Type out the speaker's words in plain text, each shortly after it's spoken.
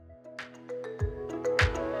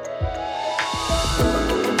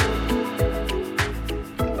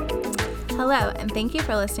Hello, and thank you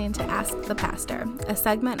for listening to Ask the Pastor, a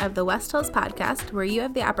segment of the West Hills podcast where you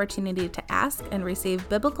have the opportunity to ask and receive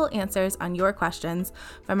biblical answers on your questions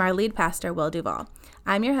from our lead pastor, Will Duvall.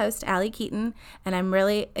 I'm your host, Allie Keaton, and I'm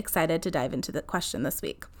really excited to dive into the question this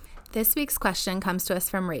week. This week's question comes to us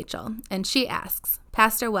from Rachel, and she asks,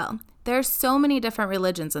 Pastor Will, there are so many different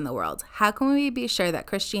religions in the world. How can we be sure that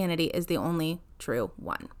Christianity is the only true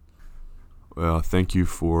one? Well, thank you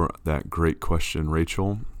for that great question,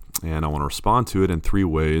 Rachel. And I want to respond to it in three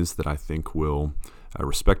ways that I think will,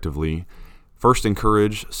 respectively, first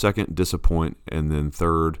encourage, second disappoint, and then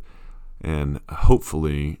third, and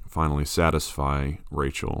hopefully finally satisfy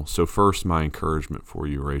Rachel. So first, my encouragement for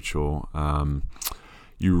you, Rachel.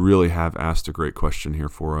 You really have asked a great question here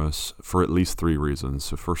for us for at least three reasons.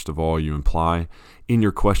 So first of all, you imply in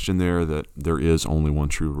your question there that there is only one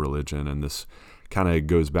true religion, and this kind of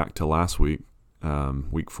goes back to last week,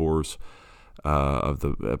 week 4's of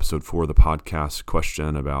the episode 4 of the podcast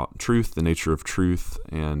question about truth, the nature of truth,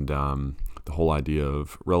 and the whole idea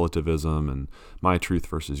of relativism and my truth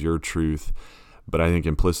versus your truth. But I think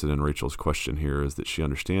implicit in Rachel's question here is that she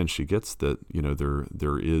understands, she gets that,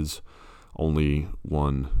 there is only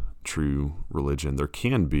one true religion. There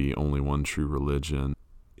can be only one true religion.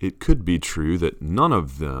 It could be true that none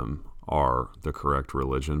of them are the correct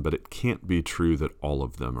religion, but it can't be true that all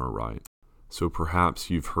of them are right. So perhaps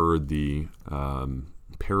you've heard the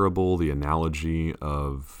parable, the analogy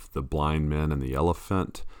of the blind men and the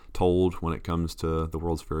elephant told when it comes to the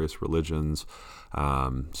world's various religions.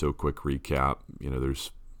 So quick recap,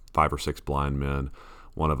 there's 5 or 6 blind men.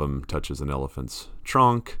 One of them touches an elephant's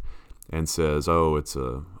trunk and says, oh, it's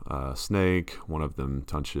a snake. One of them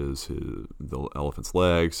touches the elephant's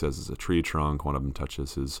leg, says it's a tree trunk. One of them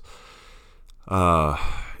touches his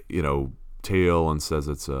tail and says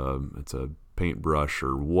it's a paintbrush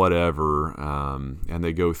or whatever, and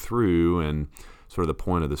they go through, and sort of the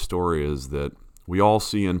point of the story is that we all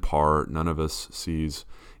see in part, none of us sees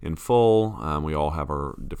in full. We all have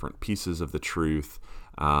our different pieces of the truth,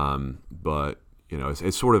 but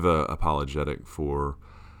it's sort of a apologetic for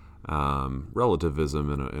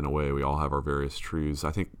relativism in a way. We all have our various truths.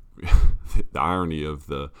 I think the irony of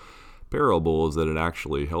the parable is that it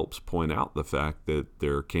actually helps point out the fact that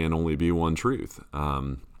there can only be one truth.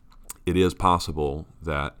 It is possible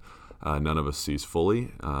that none of us sees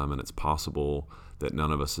fully, and it's possible that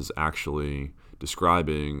none of us is actually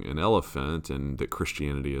describing an elephant, and that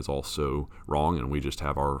Christianity is also wrong, and we just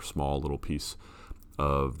have our small little piece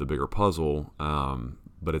of the bigger puzzle.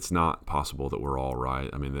 But it's not possible that we're all right.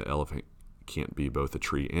 I mean, the elephant can't be both a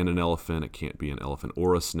tree and an elephant. It can't be an elephant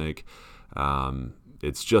or a snake.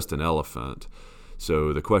 It's just an elephant.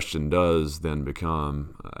 So the question does then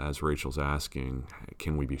become, as Rachel's asking,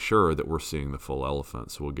 can we be sure that we're seeing the full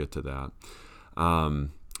elephant? So we'll get to that. I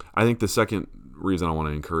think the second reason I want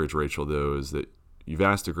to encourage Rachel, though, is that you've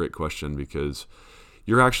asked a great question because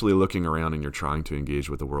you're actually looking around and you're trying to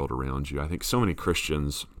engage with the world around you. I think so many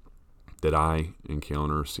Christians that I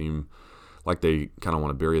encounter seem like they kind of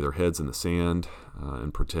want to bury their heads in the sand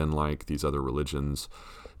and pretend like these other religions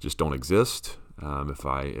just don't exist. If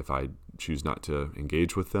I choose not to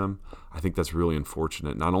engage with them, I think that's really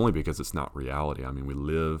unfortunate, not only because it's not reality. I mean, we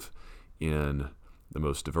live in the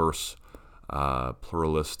most diverse,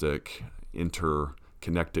 pluralistic,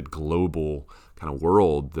 interconnected, global kind of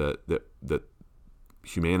world that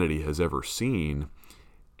humanity has ever seen,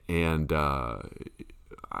 and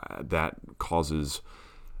that causes,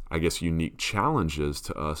 I guess, unique challenges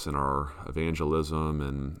to us in our evangelism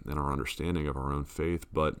and our understanding of our own faith.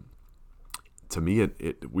 But to me,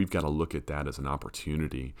 we've got to look at that as an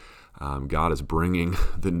opportunity. God is bringing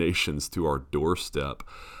the nations to our doorstep.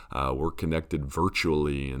 We're connected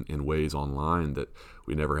virtually in ways online that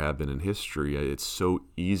we never have been in history. It's so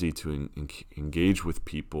easy to engage with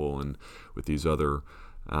people and with these other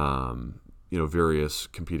various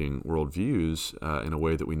competing worldviews in a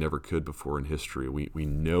way that we never could before in history. We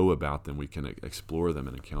know about them. We can explore them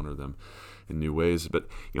and encounter them in new ways. But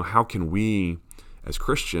how can we, as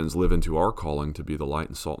Christians, live into our calling to be the light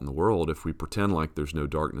and salt in the world if we pretend like there's no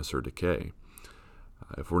darkness or decay?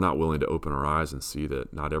 If we're not willing to open our eyes and see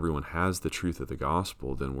that not everyone has the truth of the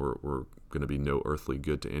gospel, then we're going to be no earthly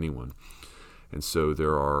good to anyone. And so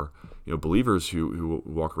there are believers who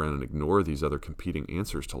walk around and ignore these other competing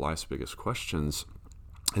answers to life's biggest questions.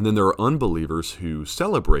 And then there are unbelievers who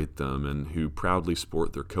celebrate them and who proudly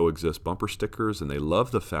sport their coexist bumper stickers, and they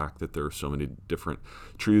love the fact that there are so many different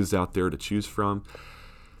truths out there to choose from.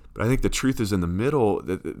 But I think the truth is in the middle,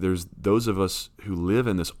 that there's those of us who live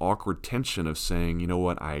in this awkward tension of saying, you know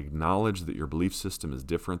what, I acknowledge that your belief system is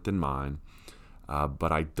different than mine,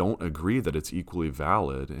 but I don't agree that it's equally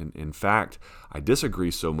valid. And in fact, I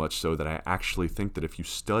disagree so much so that I actually think that if you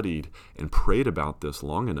studied and prayed about this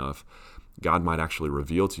long enough, God might actually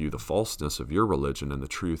reveal to you the falseness of your religion and the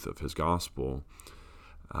truth of his gospel.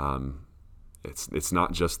 It's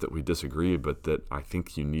not just that we disagree, but that I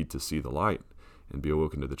think you need to see the light and be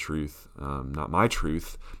awoken to the truth. Not my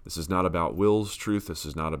truth. This is not about Will's truth. This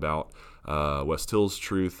is not about West Hill's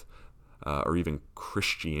truth, or even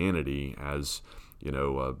Christianity as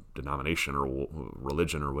a denomination or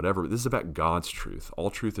religion or whatever. This is about God's truth. All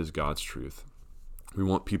truth is God's truth. We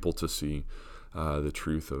want people to see the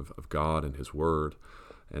truth of God and his word.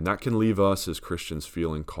 And that can leave us as Christians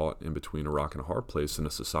feeling caught in between a rock and a hard place in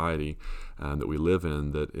a society that we live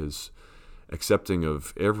in that is accepting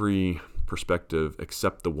of every perspective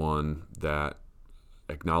except the one that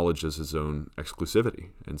acknowledges his own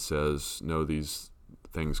exclusivity and says, no, these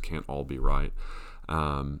things can't all be right.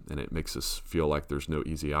 And it makes us feel like there's no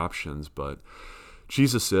easy options. But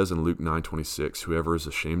Jesus says in Luke 9:26, whoever is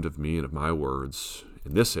ashamed of me and of my words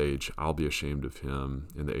in this age, I'll be ashamed of him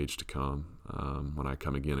in the age to come, when I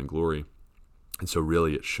come again in glory. And so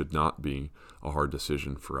really it should not be a hard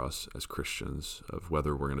decision for us as Christians of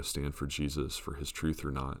whether we're going to stand for Jesus, for his truth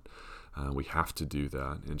or not. We have to do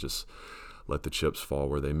that and just let the chips fall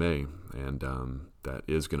where they may. And that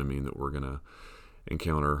is going to mean that we're going to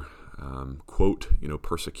encounter, quote,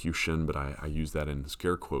 persecution, but I use that in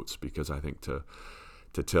scare quotes because I think to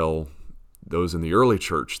tell those in the early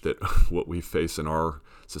church that what we face in our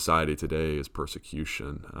society today is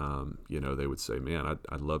persecution, they would say, man,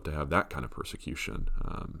 I'd love to have that kind of persecution.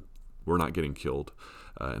 We're not getting killed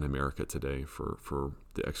in America today for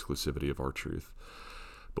the exclusivity of our truth.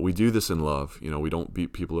 But we do this in love. We don't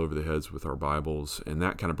beat people over the heads with our Bibles. And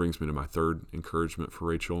that kind of brings me to my third encouragement for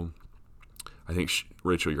Rachel. I think,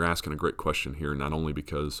 Rachel, you're asking a great question here, not only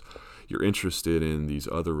because you're interested in these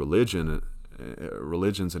other religions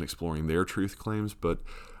and exploring their truth claims, but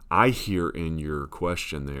I hear in your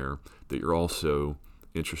question there that you're also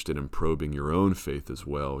interested in probing your own faith as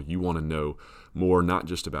well. You want to know more, not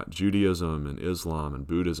just about Judaism and Islam and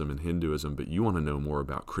Buddhism and Hinduism, but you want to know more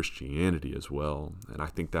about Christianity as well. And I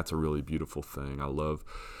think that's a really beautiful thing. I love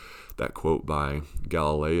that quote by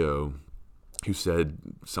Galileo, who said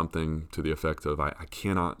something to the effect of, I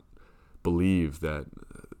cannot believe that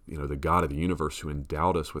the God of the universe, who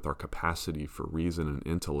endowed us with our capacity for reason and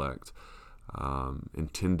intellect,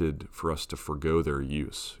 intended for us to forgo their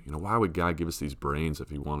use. Why would God give us these brains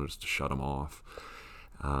if he wanted us to shut them off?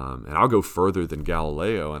 And I'll go further than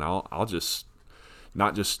Galileo, and I'll just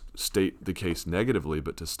not just state the case negatively,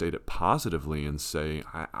 but to state it positively and say,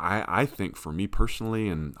 I think for me personally,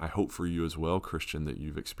 and I hope for you as well, Christian, that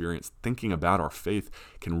you've experienced thinking about our faith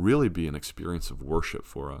can really be an experience of worship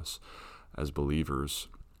for us as believers.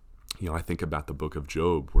 I think about the book of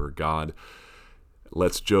Job, where God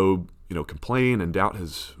lets Job, complain and doubt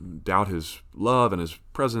his love and his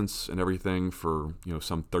presence and everything for,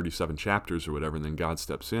 some 37 chapters or whatever. And then God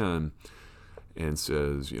steps in and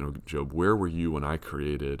says, Job, where were you when I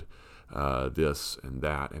created this and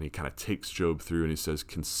that? And he kind of takes Job through and he says,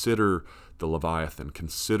 consider the Leviathan,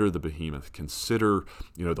 consider the behemoth, consider,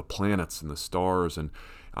 the planets and the stars. And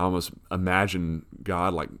I almost imagine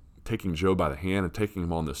God like taking Job by the hand and taking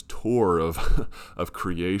him on this tour of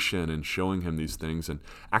creation and showing him these things and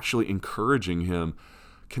actually encouraging him,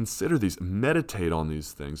 consider these, meditate on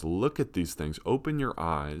these things, look at these things, open your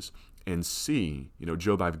eyes and see,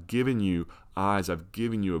 Job, I've given you eyes, I've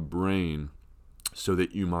given you a brain so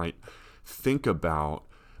that you might think about,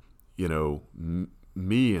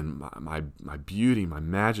 me and my beauty, my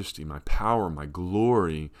majesty, my power, my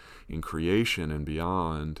glory in creation and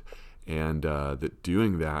beyond. And that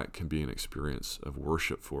doing that can be an experience of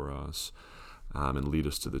worship for us and lead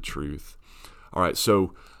us to the truth. All right,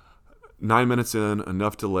 so 9 minutes in,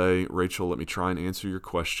 enough delay. Rachel, let me try and answer your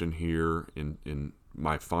question here in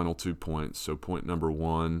my final 2 points. So point number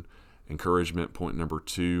 1, encouragement. Point number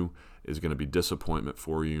 2 is going to be disappointment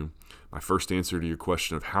for you. My first answer to your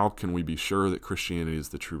question of how can we be sure that Christianity is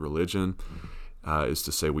the true religion is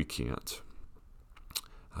to say we can't.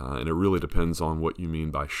 And it really depends on what you mean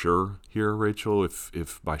by sure here, Rachel.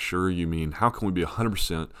 If by sure you mean how can we be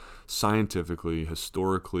 100% scientifically,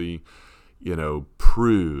 historically,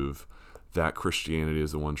 prove that Christianity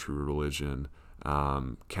is the one true religion?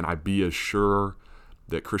 Can I be as sure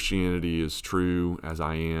that Christianity is true as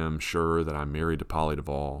I am sure that I'm married to Polly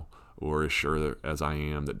Duvall, or as sure as I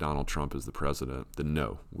am that Donald Trump is the president? Then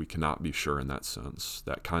no, we cannot be sure in that sense.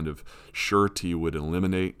 That kind of surety would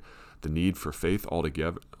eliminate the need for faith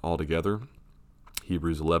altogether.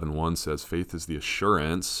 Hebrews 11:1 says, faith is the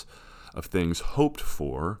assurance of things hoped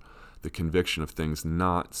for, the conviction of things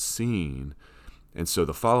not seen. And so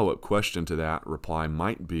the follow-up question to that reply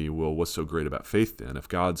might be, well, what's so great about faith then? If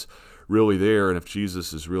God's really there and if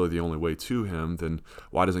Jesus is really the only way to him, then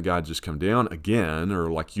why doesn't God just come down again,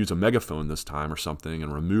 or like use a megaphone this time or something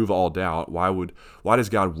and remove all doubt? Why does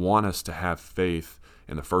God want us to have faith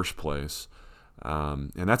in the first place?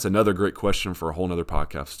 And that's another great question for a whole nother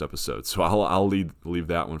podcast episode. So I'll leave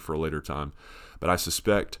that one for a later time. But I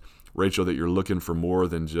suspect, Rachel, that you're looking for more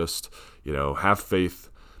than just, have faith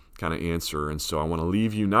kind of answer. And so I want to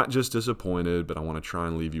leave you not just disappointed, but I want to try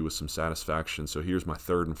and leave you with some satisfaction. So here's my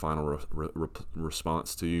third and final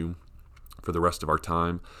response to you for the rest of our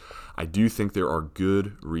time. I do think there are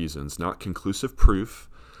good reasons, not conclusive proof,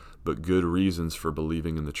 but good reasons for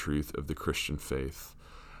believing in the truth of the Christian faith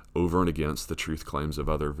over and against the truth claims of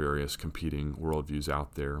other various competing worldviews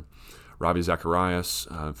out there. Ravi Zacharias,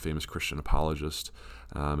 famous Christian apologist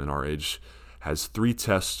in our age, has 3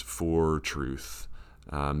 tests for truth.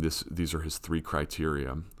 These are his 3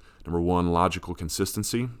 criteria. Number 1, logical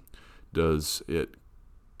consistency. Is it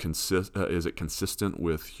consistent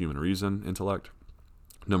with human reason, intellect?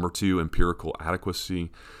 Number 2, empirical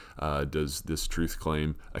adequacy. Does this truth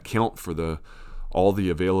claim account for all the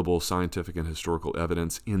available scientific and historical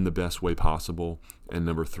evidence in the best way possible? And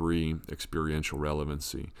number 3, experiential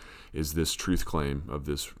relevancy. Is this truth claim of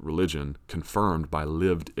this religion confirmed by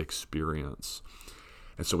lived experience?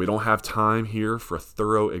 And so we don't have time here for a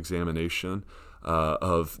thorough examination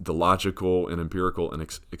of the logical and empirical and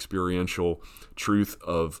experiential truth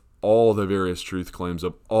of all the various truth claims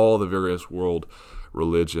of all the various world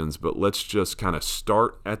religions. But let's just kind of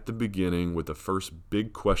start at the beginning with the first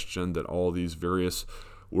big question that all these various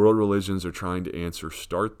world religions are trying to answer.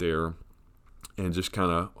 Start there and just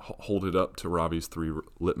kind of hold it up to Ravi's 3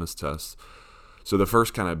 litmus tests. So the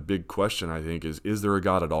first kind of big question, I think, is there a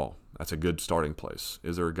God at all? That's a good starting place.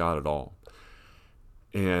 Is there a God at all?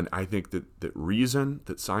 And I think that reason,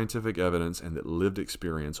 that scientific evidence, and that lived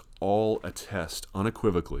experience all attest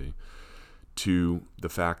unequivocally to the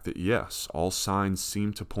fact that, yes, all signs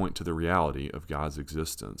seem to point to the reality of God's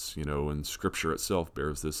existence. And Scripture itself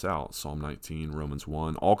bears this out. Psalm 19, Romans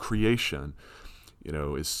 1. All creation,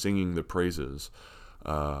 is singing the praises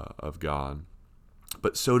of God.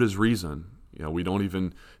 But so does reason. We don't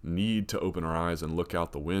even need to open our eyes and look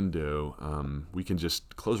out the window. We can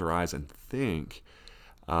just close our eyes and think,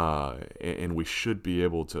 and we should be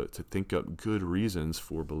able to think up good reasons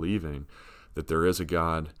for believing that there is a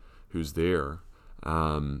God who's there.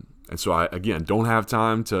 And so I, again, don't have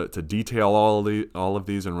time to detail all of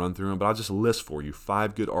these and run through them, but I'll just list for you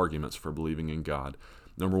 5 good arguments for believing in God.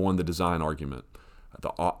 Number 1, the design argument.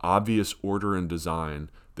 The obvious order and design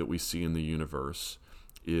that we see in the universe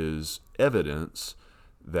is evidence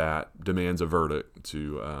that demands a verdict,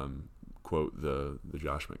 to quote the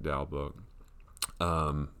Josh McDowell book.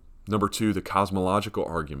 Number 2, the cosmological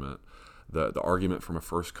argument, the argument from a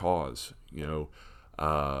first cause. Even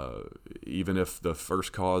if the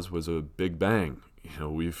first cause was a big bang,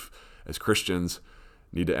 we've, as Christians,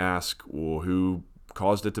 need to ask, well, who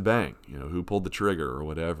caused it to bang? Who pulled the trigger or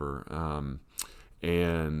whatever?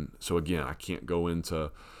 And so again, I can't go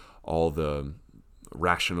into all the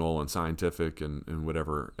rational and scientific and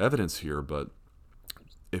whatever evidence here, but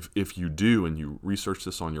if you do and you research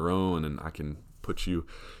this on your own, and I can put you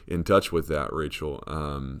in touch with that, Rachel,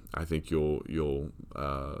 I think you'll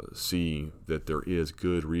see that there is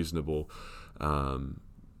good, reasonable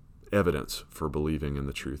evidence for believing in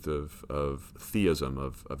the truth of theism,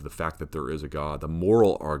 of the fact that there is a God. The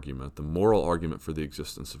moral argument for the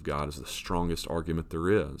existence of God is the strongest argument there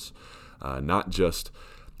is. Not just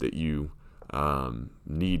that you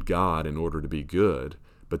need God in order to be good,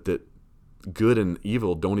 but that good and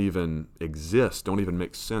evil don't even exist, don't even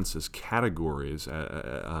make sense as categories.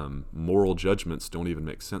 Moral judgments don't even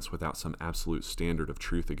make sense without some absolute standard of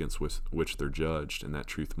truth against which they're judged, and that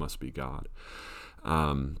truth must be God.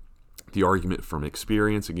 The argument from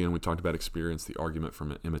experience, again, we talked about experience, the argument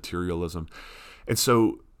from immaterialism. And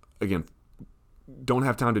so, again, don't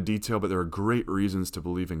have time to detail, but there are great reasons to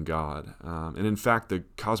believe in God. And in fact, the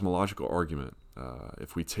cosmological argument,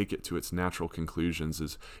 if we take it to its natural conclusions,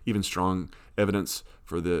 is even strong evidence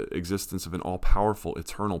for the existence of an all-powerful,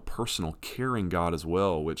 eternal, personal, caring God as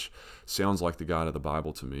well, which sounds like the God of the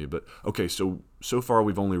Bible to me. But okay, so far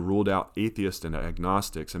we've only ruled out atheists and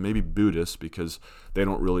agnostics and maybe Buddhists because they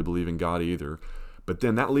don't really believe in God either. But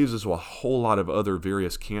then that leaves us with a whole lot of other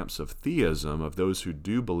various camps of theism, of those who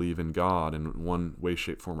do believe in God in one way,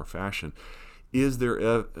 shape, form, or fashion. Is there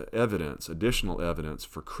additional evidence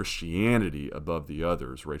for Christianity above the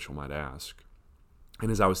others, Rachel might ask?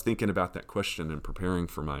 And as I was thinking about that question and preparing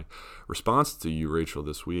for my response to you, Rachel,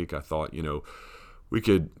 this week, I thought, we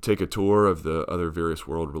could take a tour of the other various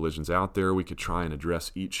world religions out there. We could try and address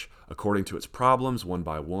each according to its problems, one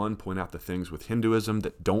by one, point out the things with Hinduism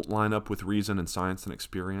that don't line up with reason and science and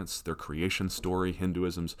experience. Their creation story,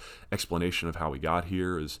 Hinduism's explanation of how we got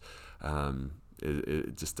here it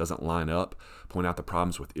just doesn't line up. Point out the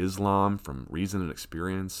problems with Islam from reason and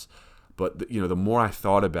experience. But the more I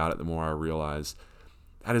thought about it, the more I realized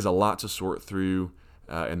that is a lot to sort through,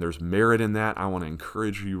 and there's merit in that. I want to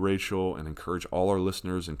encourage you, Rachel, and encourage all our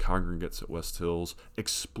listeners and congregants at West Hills.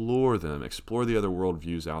 Explore them. Explore the other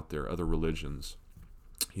worldviews out there, other religions.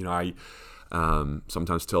 I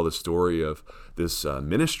sometimes tell the story of this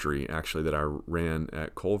ministry, actually, that I ran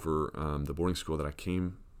at Culver, the boarding school that I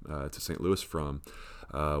came to St. Louis from.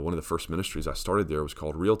 One of the first ministries I started there was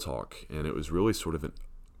called Real Talk, and it was really sort of a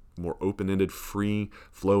more open-ended,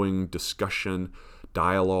 free-flowing discussion,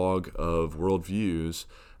 dialogue of worldviews,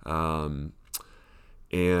 and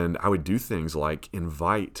I would do things like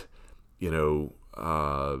invite,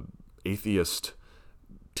 atheist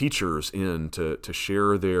teachers in to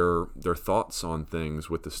share their thoughts on things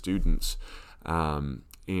with the students, and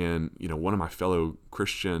one of my fellow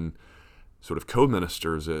Christian sort of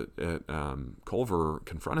co-ministers at Culver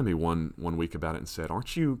confronted me one week about it and said,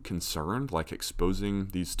 "Aren't you concerned, like exposing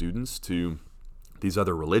these students to these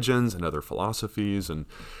other religions and other philosophies?" And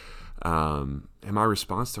my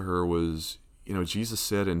response to her was, Jesus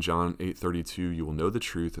said in John 8:32, "You will know the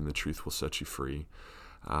truth, and the truth will set you free."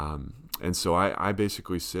 And so I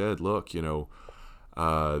basically said, look, this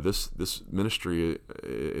ministry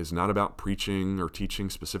is not about preaching or teaching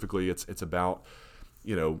specifically. It's about,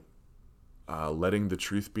 letting the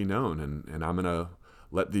truth be known, and I'm gonna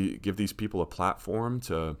give these people a platform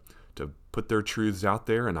to put their truths out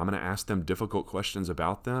there, and I'm going to ask them difficult questions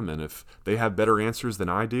about them. And if they have better answers than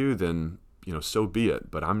I do, then, so be it.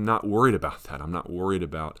 But I'm not worried about that. I'm not worried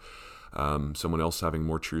about someone else having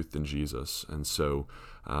more truth than Jesus. And so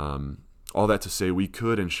all that to say, we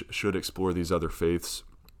could and should explore these other faiths,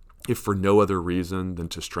 if for no other reason than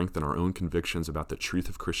to strengthen our own convictions about the truth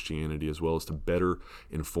of Christianity, as well as to better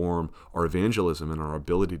inform our evangelism and our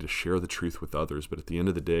ability to share the truth with others. But at the end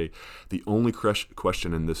of the day, the only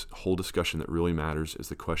question in this whole discussion that really matters is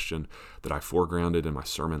the question that I foregrounded in my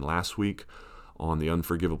sermon last week on the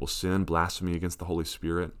unforgivable sin, blasphemy against the Holy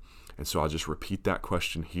Spirit. And so I'll just repeat that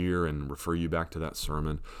question here and refer you back to that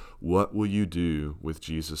sermon. What will you do with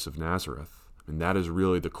Jesus of Nazareth? And that is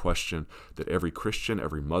really the question that every Christian,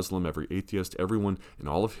 every Muslim, every atheist, everyone in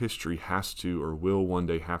all of history has to, or will one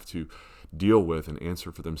day have to, deal with and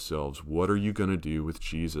answer for themselves. What are you going to do with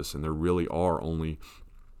Jesus? And there really are only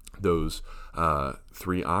those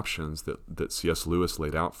three options that C.S. Lewis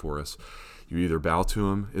laid out for us. You either bow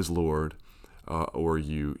to him as Lord, or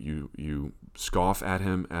you scoff at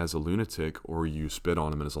him as a lunatic, or you spit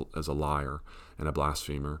on him as a liar and a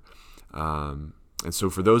blasphemer. And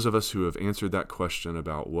so for those of us who have answered that question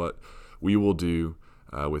about what we will do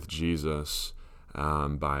with Jesus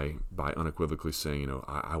by unequivocally saying,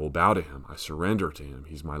 I will bow to him, I surrender to him,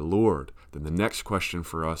 he's my Lord, then the next question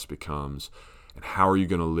for us becomes, and how are you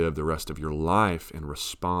going to live the rest of your life in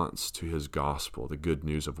response to his gospel, the good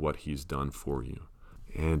news of what he's done for you?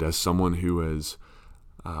 And as someone who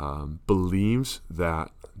believes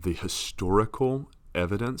that the historical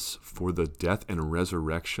evidence for the death and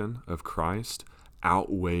resurrection of Christ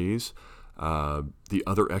outweighs the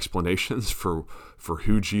other explanations for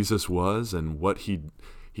who Jesus was and what he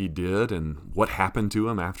did and what happened to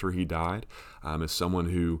him after he died, as someone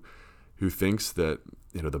who thinks that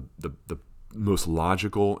the most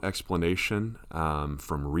logical explanation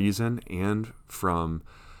from reason and from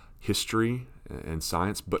history and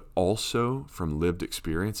science, but also from lived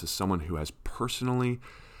experience, as someone who has personally,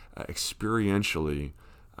 experientially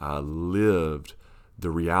lived the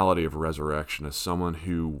reality of resurrection, as someone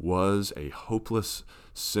who was a hopeless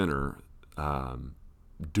sinner,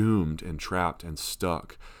 doomed and trapped and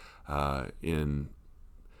stuck in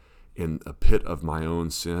a pit of my own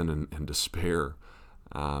sin and despair,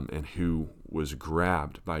 and who was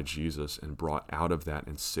grabbed by Jesus and brought out of that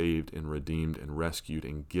and saved and redeemed and rescued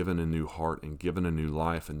and given a new heart and given a new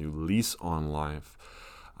life, a new lease on life.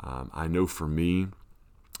 I know for me,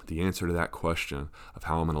 the answer to that question of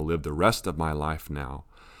how I'm going to live the rest of my life now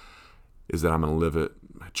is that I'm going to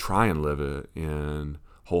try and live it in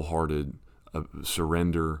wholehearted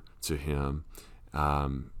surrender to him,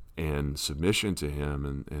 and submission to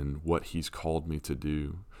him and what he's called me to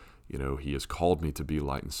do. He has called me to be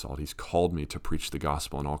light and salt. He's called me to preach the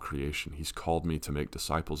gospel in all creation. He's called me to make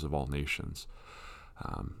disciples of all nations.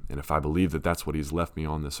 And if I believe that that's what he's left me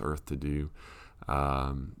on this earth to do,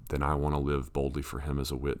 then I want to live boldly for him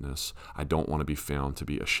as a witness. I don't want to be found to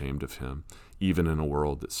be ashamed of him, even in a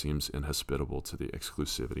world that seems inhospitable to the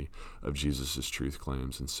exclusivity of Jesus' truth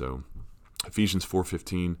claims. And so Ephesians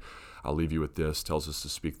 4:15, I'll leave you with this, tells us to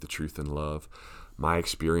speak the truth in love. My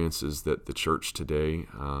experience is that the church today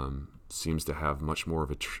seems to have much more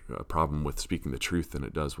of a problem with speaking the truth than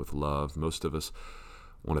it does with love. Most of us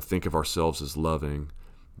want to think of ourselves as loving,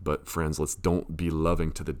 but friends, let's don't be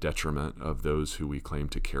loving to the detriment of those who we claim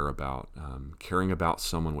to care about. Caring about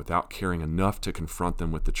someone without caring enough to confront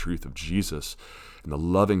them with the truth of Jesus and the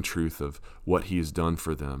loving truth of what he has done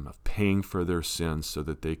for them, of paying for their sins so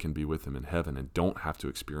that they can be with him in heaven and don't have to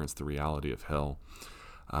experience the reality of hell.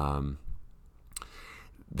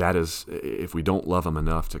 That is, if we don't love them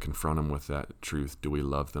enough to confront them with that truth, do we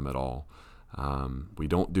love them at all? We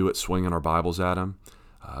don't do it swinging our Bibles at them.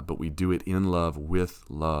 But we do it in love with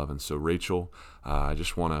love. And so, Rachel, I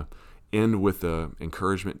just want to end with an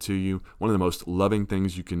encouragement to you. One of the most loving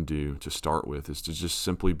things you can do to start with is to just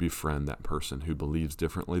simply befriend that person who believes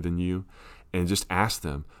differently than you and just ask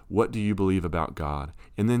them, what do you believe about God?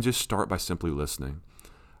 And then just start by simply listening.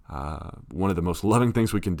 One of the most loving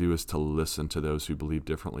things we can do is to listen to those who believe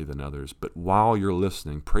differently than others. But while you're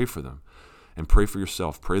listening, pray for them and pray for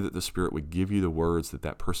yourself. Pray that the Spirit would give you the words that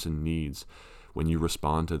that person needs when you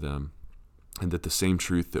respond to them, and that the same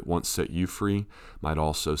truth that once set you free might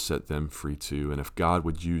also set them free too. And if God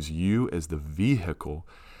would use you as the vehicle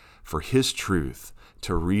for his truth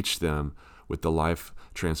to reach them with the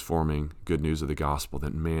life-transforming good news of the gospel,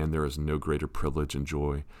 then man, there is no greater privilege and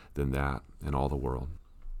joy than that in all the world.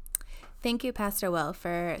 Thank you, Pastor Will,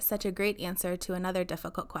 for such a great answer to another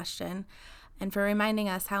difficult question, and for reminding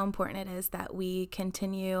us how important it is that we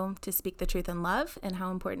continue to speak the truth in love and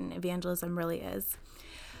how important evangelism really is.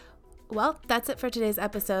 Well, that's it for today's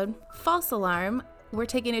episode. False alarm. We're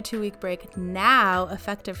taking a 2-week break now,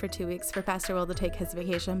 effective for 2 weeks for Pastor Will to take his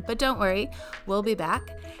vacation. But don't worry, we'll be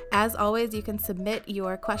back. As always, you can submit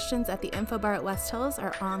your questions at the info bar at West Hills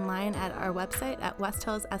or online at our website at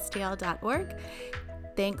westhillsstl.org.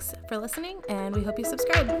 Thanks for listening, and we hope you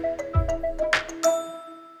subscribe.